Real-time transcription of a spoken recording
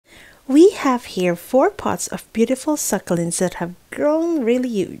We have here 4 pots of beautiful succulents that have grown really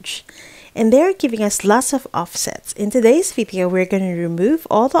huge, and they're giving us lots of offsets. In today's video, we're going to remove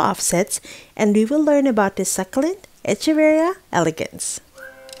all the offsets and we will learn about the succulent Echeveria elegans.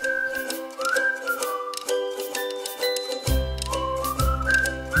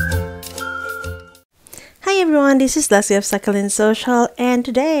 Hi everyone, this is Leslie of Succulent Social, and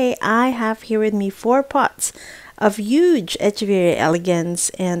today I have here with me 4 pots of huge Echeveria elegans,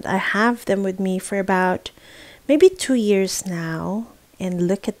 and I have them with me for about maybe 2 years now. And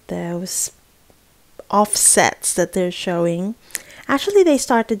look at those offsets that they're showing. Actually, they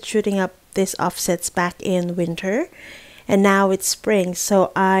started shooting up these offsets back in winter, and now it's spring,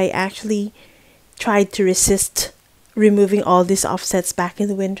 so I actually tried to resist removing all these offsets back in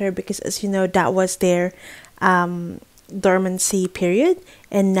the winter because, as you know, that was their dormancy period,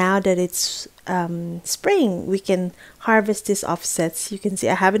 and now that it's spring, we can harvest these offsets. You can see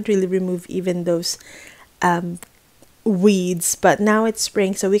I haven't really removed even those weeds, but now it's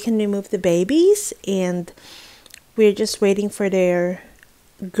spring, so we can remove the babies, and we're just waiting for their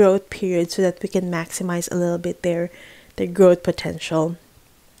growth period so that we can maximize a little bit their growth potential.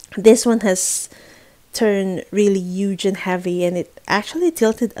 This one has turned really huge and heavy, and it actually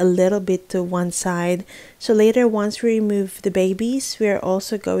tilted a little bit to one side. So later, once we remove the babies, we are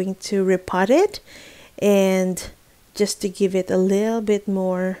also going to repot it, and just to give it a little bit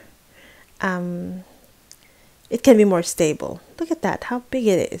more it can be more stable. Look at that, how big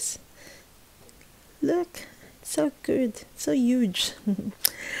it is. Look, so good, so huge.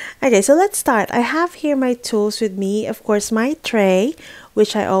 Okay, so let's start. I have here my tools with me. Of course, my tray,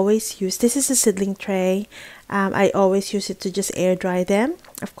 which I always use. This is a seedling tray. I always use it to just air dry them.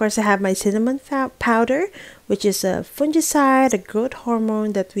 Of course, I have my cinnamon powder, which is a fungicide, a growth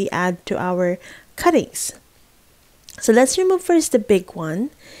hormone that we add to our cuttings. So let's remove first the big one.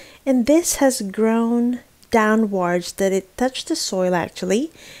 And this has grown downwards that it touched the soil actually.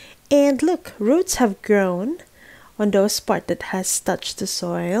 And look, roots have grown on those parts that has touched the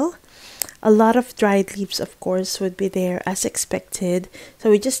soil. A lot of dried leaves, of course, would be there as expected. So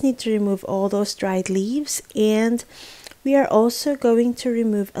we just need to remove all those dried leaves, and we are also going to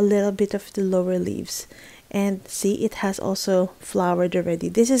remove a little bit of the lower leaves. And see, it has also flowered already.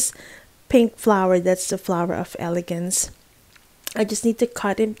 This is pink flower, that's the flower of elegans. I just need to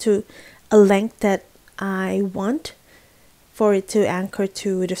cut it to a length that I want for it to anchor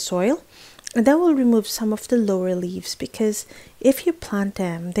to the soil. And then we'll remove some of the lower leaves, because if you plant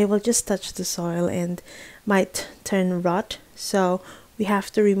them, they will just touch the soil and might turn rot. So we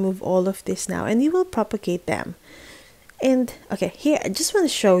have to remove all of this now, and we will propagate them. And okay, here I just want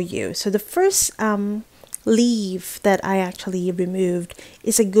to show you. So the first leaf that I actually removed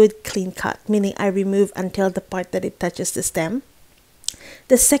is a good clean cut, meaning I remove until the part that it touches the stem.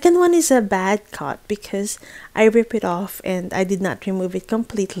 The second one is a bad cut because I rip it off and I did not remove it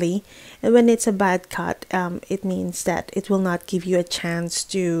completely. And when it's a bad cut, it means that it will not give you a chance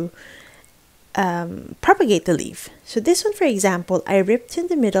to propagate the leaf. So this one, for example, I ripped in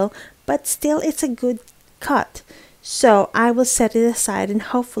the middle, but still it's a good cut. So I will set it aside, and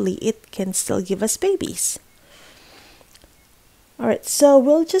hopefully it can still give us babies. Alright, so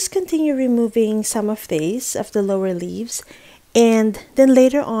we'll just continue removing some of these, of the lower leaves. And then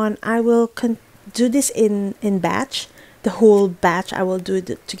later on, I will do this in batch. The whole batch I will do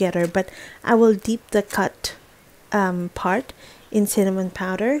it together, but I will dip the cut part in cinnamon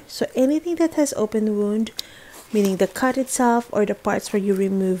powder. So anything that has open wound, meaning the cut itself or the parts where you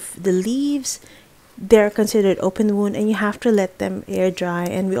remove the leaves, they're considered open wound, and you have to let them air dry.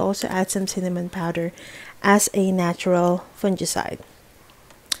 And we also add some cinnamon powder as a natural fungicide.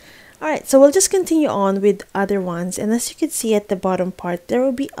 Alright, so we'll just continue on with other ones, and as you can see at the bottom part, there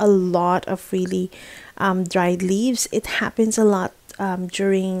will be a lot of really dried leaves. It happens a lot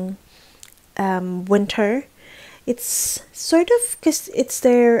during winter. It's sort of because it's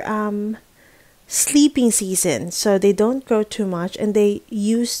their sleeping season, so they don't grow too much and they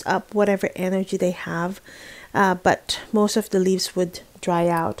use up whatever energy they have, but most of the leaves would dry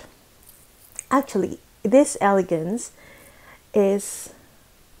out. Actually, this elegans is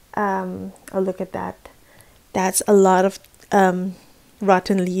oh, look at that. That's a lot of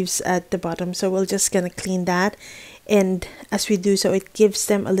rotten leaves at the bottom, so we're just gonna clean that, and as we do so, it gives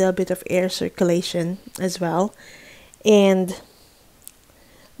them a little bit of air circulation as well. And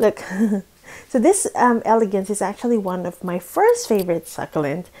look, so this elegans is actually one of my first favorite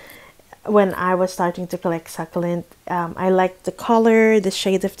succulent when I was starting to collect succulent. I liked the color, the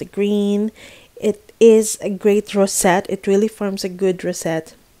shade of the green. It is a great rosette. It really forms a good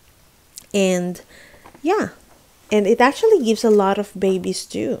rosette. And yeah, and it actually gives a lot of babies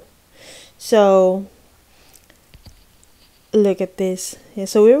too. So look at this. Yeah,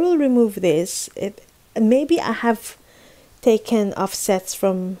 so we will remove this. It maybe I have taken offsets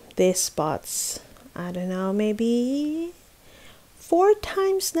from these spots. I don't know, maybe 4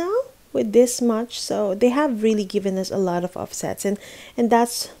 times now with this much. So they have really given us a lot of offsets, and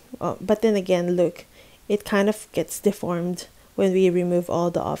that's but then again, look, it kind of gets deformed when we remove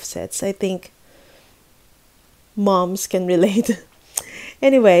all the offsets. I think moms can relate.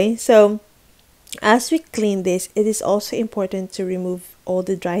 Anyway, so as we clean this, it is also important to remove all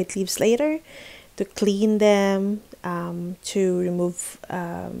the dried leaves later, to clean them, to remove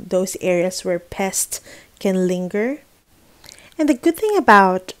those areas where pests can linger. And the good thing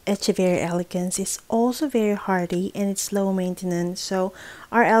about Echeveria elegans is also very hardy and it's low maintenance. So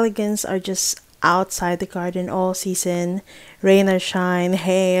our elegans are just outside the garden all season, rain or shine,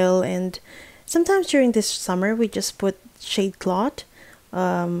 hail, and sometimes during this summer we just put shade cloth.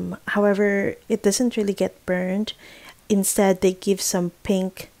 However, it doesn't really get burned. Instead, they give some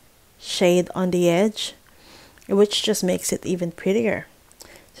pink shade on the edge, which just makes it even prettier.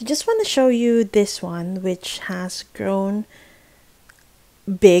 So just want to show you this one, which has grown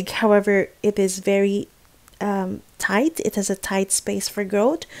big. However, it is very tight. It has a tight space for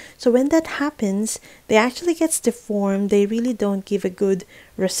growth. So when that happens, they actually gets deformed. They really don't give a good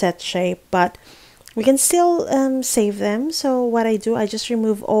rosette shape, but we can still save them. So what I do, I just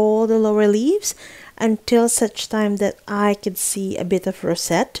remove all the lower leaves until such time that I could see a bit of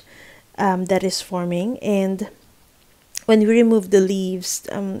rosette that is forming. And when we remove the leaves,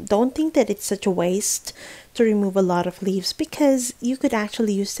 don't think that it's such a waste to remove a lot of leaves, because you could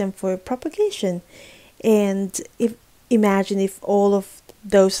actually use them for propagation. And imagine if all of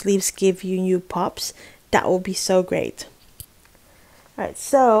those leaves give you new pops, that would be so great. All right,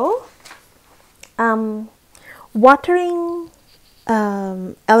 so watering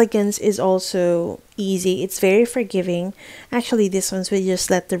elegans is also easy. It's very forgiving. Actually, these ones we just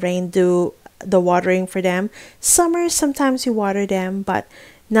let the rain do the watering for them. Summer, sometimes you water them, but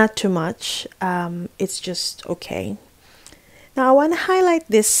not too much. It's just okay. Now I want to highlight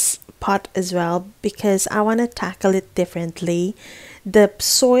this pot as well because I want to tackle it differently. The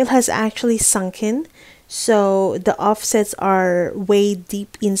soil has actually sunken, so the offsets are way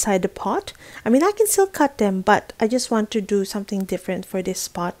deep inside the pot. I mean, I can still cut them, but I just want to do something different for this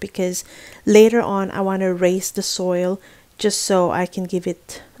spot because later on I want to raise the soil just so I can give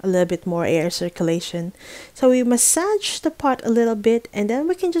it a little bit more air circulation. So we massage the pot a little bit, and then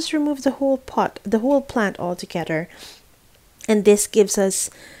we can just remove the whole pot, the whole plant altogether. And this gives us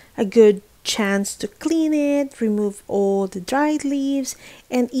a good chance to clean it, remove all the dried leaves,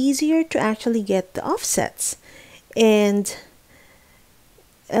 and easier to actually get the offsets. And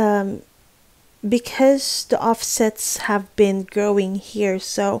because the offsets have been growing here,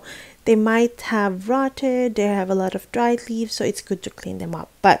 so they might have rotted, they have a lot of dried leaves, so it's good to clean them up.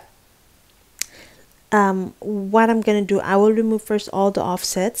 But what I'm gonna do, I will remove first all the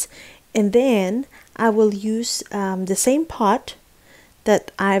offsets, and then I will use the same pot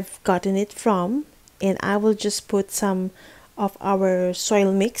that I've gotten it from, and I will just put some of our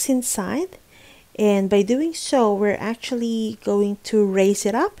soil mix inside. And by doing so, we're actually going to raise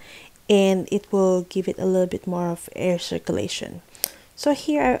it up, and it will give it a little bit more of air circulation. So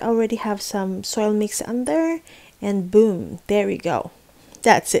here I already have some soil mix under, and boom, there we go.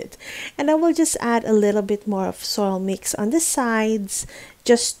 That's it. And I will just add a little bit more of soil mix on the sides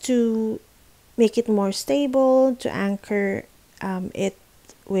just to make it more stable, to anchor it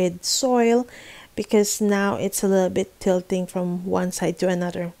with soil, because now it's a little bit tilting from one side to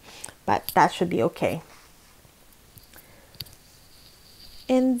another, but that should be okay.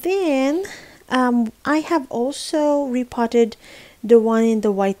 And then I have also repotted the one in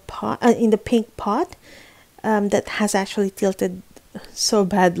the white pot, in the pink pot, that has actually tilted so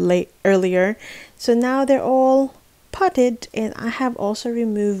badly earlier. So now they're all potted, and I have also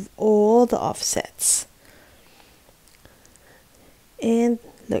removed all the offsets. And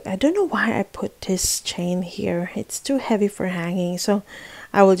look, I don't know why I put this chain here. It's too heavy for hanging, so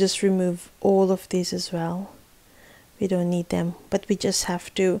I will just remove all of these as well. We don't need them, but we just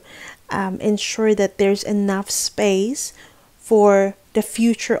have to ensure that there's enough space for the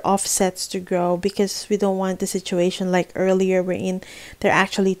future offsets to grow, because we don't want the situation like earlier wherein they're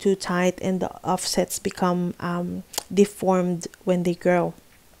actually too tight and the offsets become deformed when they grow.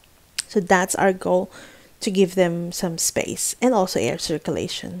 So that's our goal, to give them some space and also air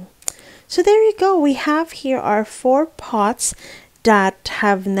circulation. So there you go. We have here our 4 pots that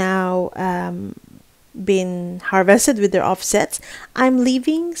have now been harvested with their offsets. I'm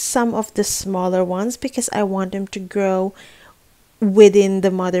leaving some of the smaller ones because I want them to grow within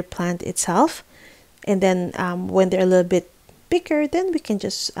the mother plant itself. And then when they're a little bit bigger, then we can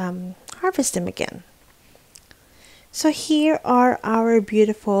just harvest them again. So here are our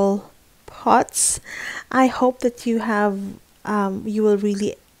beautiful pots. I hope that you will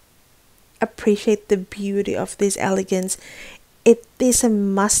really appreciate the beauty of this elegance. It is a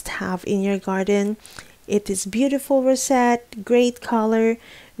must-have in your garden. It is beautiful rosette, great color,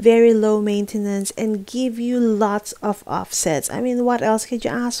 very low maintenance, and give you lots of offsets. I mean, what else could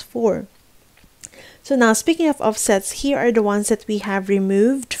you ask for? So now, speaking of offsets, here are the ones that we have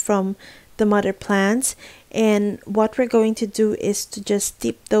removed from the mother plants. And what we're going to do is to just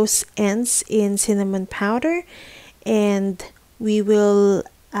dip those ends in cinnamon powder, and we will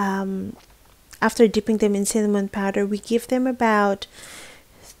after dipping them in cinnamon powder, we give them about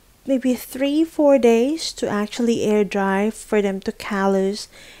maybe 3-4 days to actually air dry for them to callus.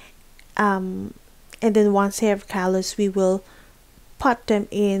 And then once they have callus, we will pot them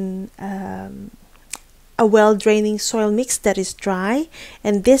in a well-draining soil mix that is dry.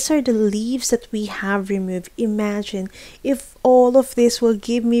 And these are the leaves that we have removed. Imagine if all of this will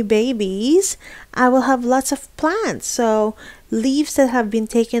give me babies, I will have lots of plants. So leaves that have been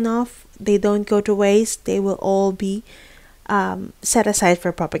taken off, they don't go to waste. They will all be set aside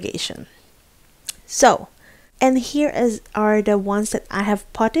for propagation. So, and here are the ones that I have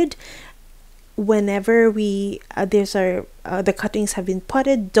potted. Whenever the cuttings have been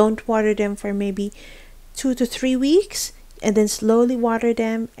potted, don't water them for maybe 2 to 3 weeks, and then slowly water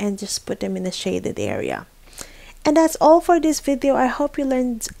them and just put them in a shaded area. And that's all for this video. I hope you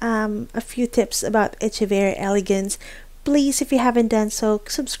learned a few tips about Echeveria elegans. Please, if you haven't done so,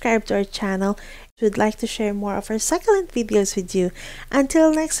 subscribe to our channel. We'd like to share more of our succulent videos with you.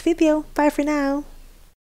 Until next video, bye for now.